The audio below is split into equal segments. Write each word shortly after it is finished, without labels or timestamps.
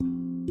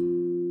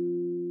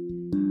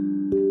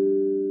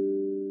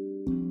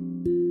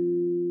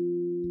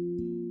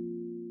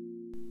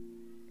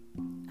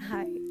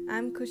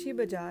Khushi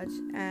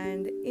Bajaj,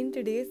 and in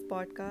today's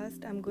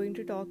podcast, I'm going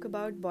to talk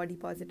about body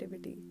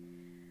positivity.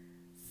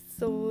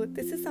 So,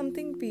 this is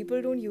something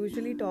people don't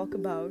usually talk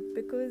about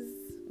because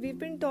we've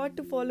been taught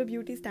to follow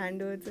beauty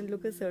standards and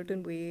look a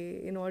certain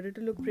way in order to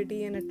look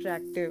pretty and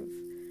attractive.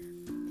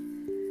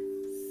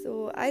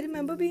 So, I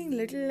remember being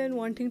little and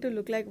wanting to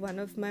look like one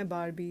of my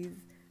Barbies.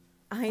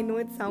 I know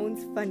it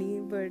sounds funny,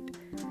 but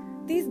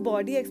these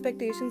body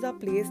expectations are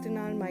placed in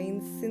our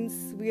minds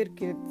since we're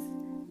kids.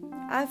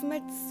 I've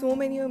met so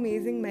many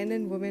amazing men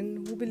and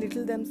women who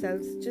belittle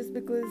themselves just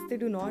because they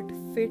do not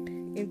fit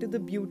into the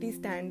beauty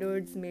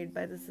standards made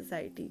by the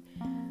society,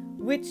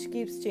 which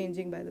keeps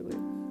changing, by the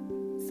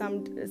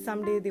way.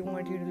 Someday they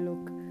want you to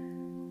look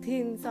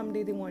thin,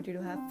 someday they want you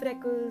to have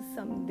freckles,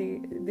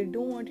 someday they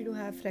don't want you to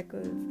have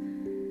freckles.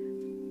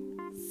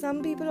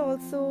 Some people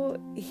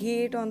also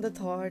hate on the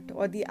thought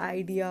or the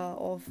idea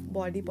of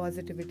body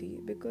positivity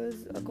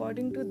because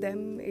according to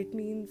them it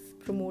means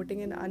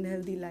promoting an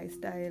unhealthy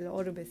lifestyle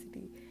or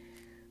obesity,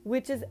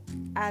 which is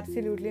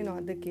absolutely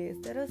not the case.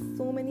 There are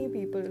so many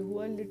people who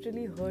are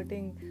literally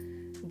hurting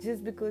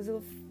just because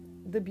of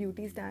the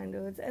beauty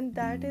standards, and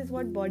that is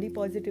what body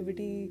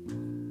positivity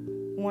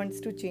wants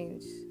to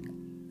change.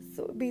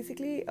 So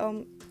basically,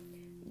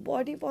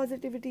 body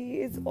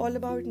positivity is all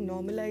about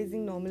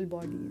normalizing normal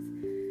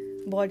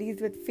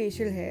bodies with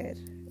facial hair,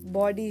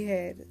 body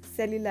hair,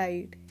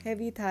 cellulite,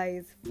 heavy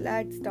thighs,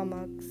 flat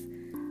stomachs,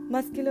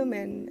 muscular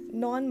men,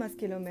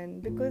 non-muscular men,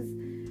 because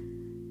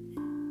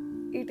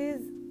it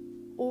is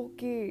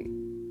okay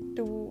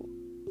to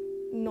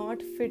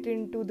not fit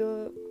into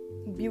the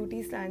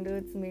beauty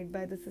standards made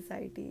by the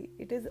society.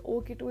 It is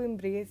okay to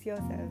embrace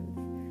yourselves,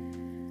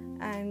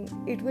 and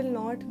it will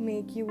not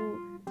make you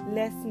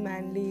less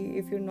manly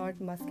if you're not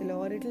muscular,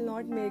 or it will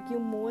not make you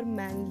more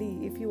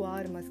manly if you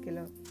are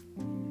muscular.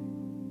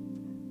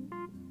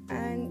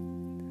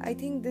 And I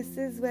think this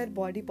is where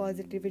body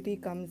positivity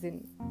comes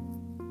in.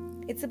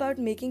 It's about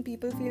making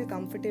people feel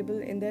comfortable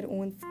in their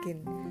own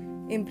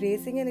skin,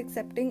 embracing and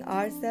accepting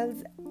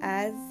ourselves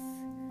as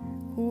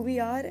who we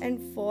are and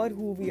for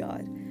who we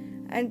are,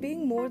 and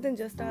being more than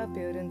just our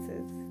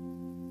appearances.